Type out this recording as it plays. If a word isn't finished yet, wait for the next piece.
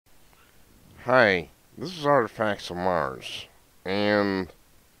Hi, this is Artifacts of Mars, and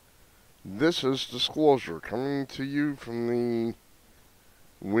this is Disclosure coming to you from the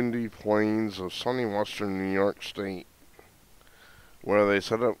windy plains of sunny western New York State, where they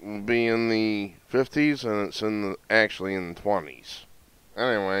said it will be in the 50s and it's actually in the 20s.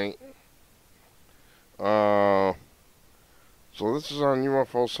 Anyway, so this is on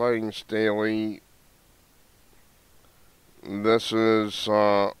UFO Sightings Daily. This is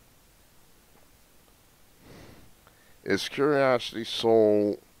Curiosity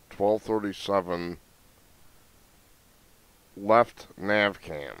Soul 1237 left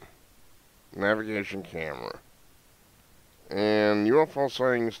navcam, navigation camera. And UFO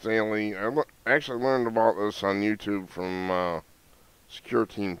Sightings Daily, I actually learned about this on YouTube from Secure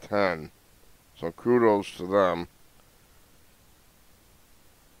Team 10, so kudos to them.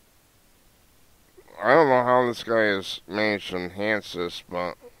 I don't know how this guy has managed to enhance this,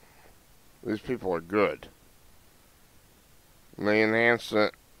 but these people are good. And they enhanced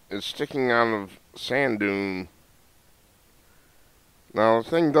it. It's sticking out of sand dune. Now, the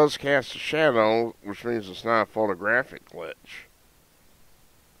thing does cast a shadow, which means it's not a photographic glitch.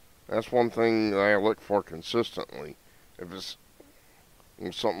 That's one thing that I look for consistently. If it's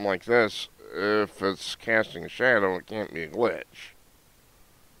something like this, if it's casting a shadow, it can't be a glitch.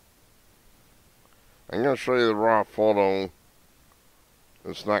 I'm going to show you the raw photo.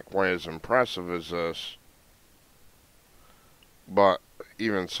 It's not quite as impressive as this. But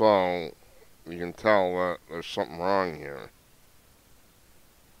even so, you can tell that there's something wrong here.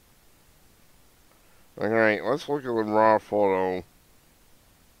 Alright, let's look at the raw photo.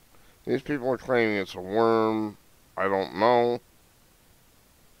 These people are claiming it's a worm. I don't know.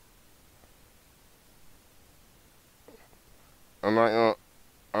 I'm not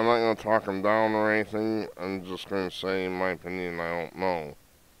gonna talk them down or anything. I'm just gonna say, in my opinion, I don't know.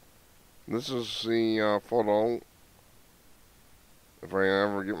 This is the photo. If I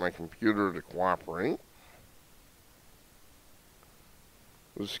ever get my computer to cooperate.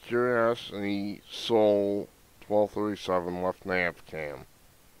 This is Curiosity Soul 1237 left nav cam.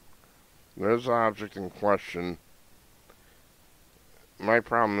 There's the object in question. My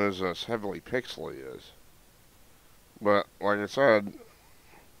problem is that it's heavily pixely is. But, like I said,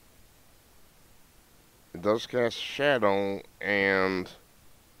 it does cast a shadow, and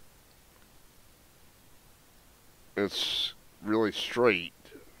it's really straight,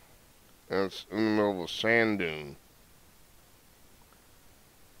 and it's in the middle of a sand dune.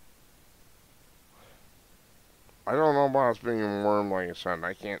 I don't know about it being a worm, like I said.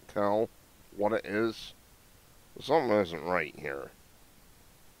 I can't tell what it is. Something isn't right here.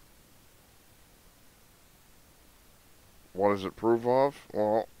 What is it proof of?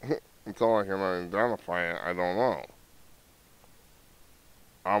 Well, until I can identify it, I don't know.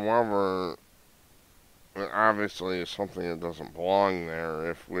 However, it obviously is something that doesn't belong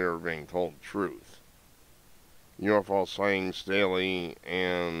there if we are being told the truth. UFO Sightings Daily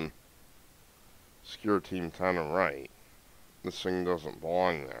and Secure Team 10 are right. This thing doesn't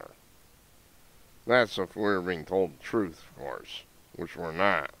belong there. That's if we're being told the truth, of course, which we're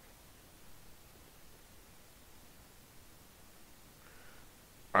not.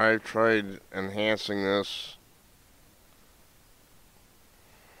 I've tried enhancing this.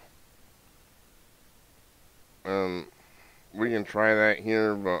 And we can try that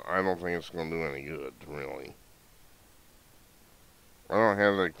here, but I don't think it's going to do any good, really. I don't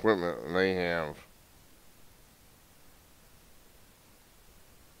have the equipment they have.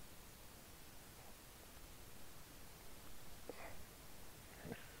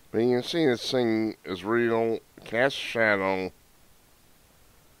 But you can see this thing is real. Cast shadow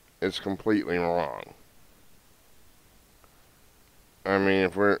is completely wrong. I mean,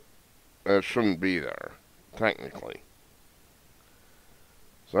 that shouldn't be there, technically.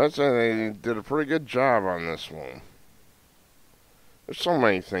 So I'd say they did a pretty good job on this one. There's so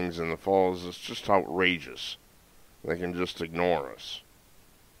many things in the falls, it's just outrageous. They can just ignore us.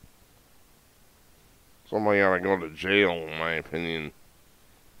 Somebody ought to go to jail, in my opinion.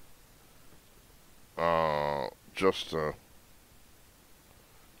 Just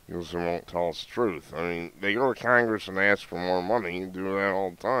because they won't tell us the truth. I mean, they go to Congress and ask for more money and do that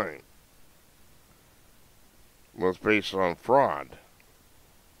all the time. But it's based on fraud.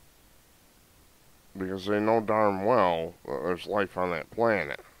 Because they know darn well that there's life on that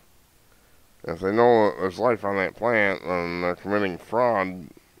planet. If they know that there's life on that planet, then they're committing fraud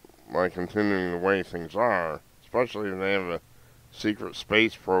by continuing the way things are. Especially if they have a secret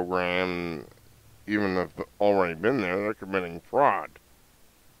space program. Even if they've already been there, they're committing fraud.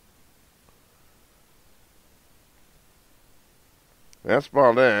 That's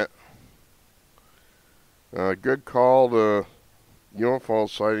about it. Good call to UFO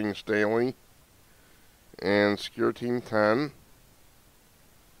Sightings Daily and Secure Team 10.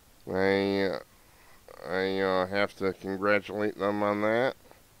 I have to congratulate them on that.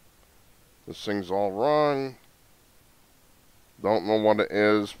 This thing's all wrong. Don't know what it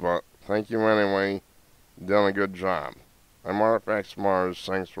is, but thank you anyway. Done a good job. I'm Artifacts Mars.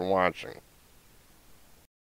 Thanks for watching.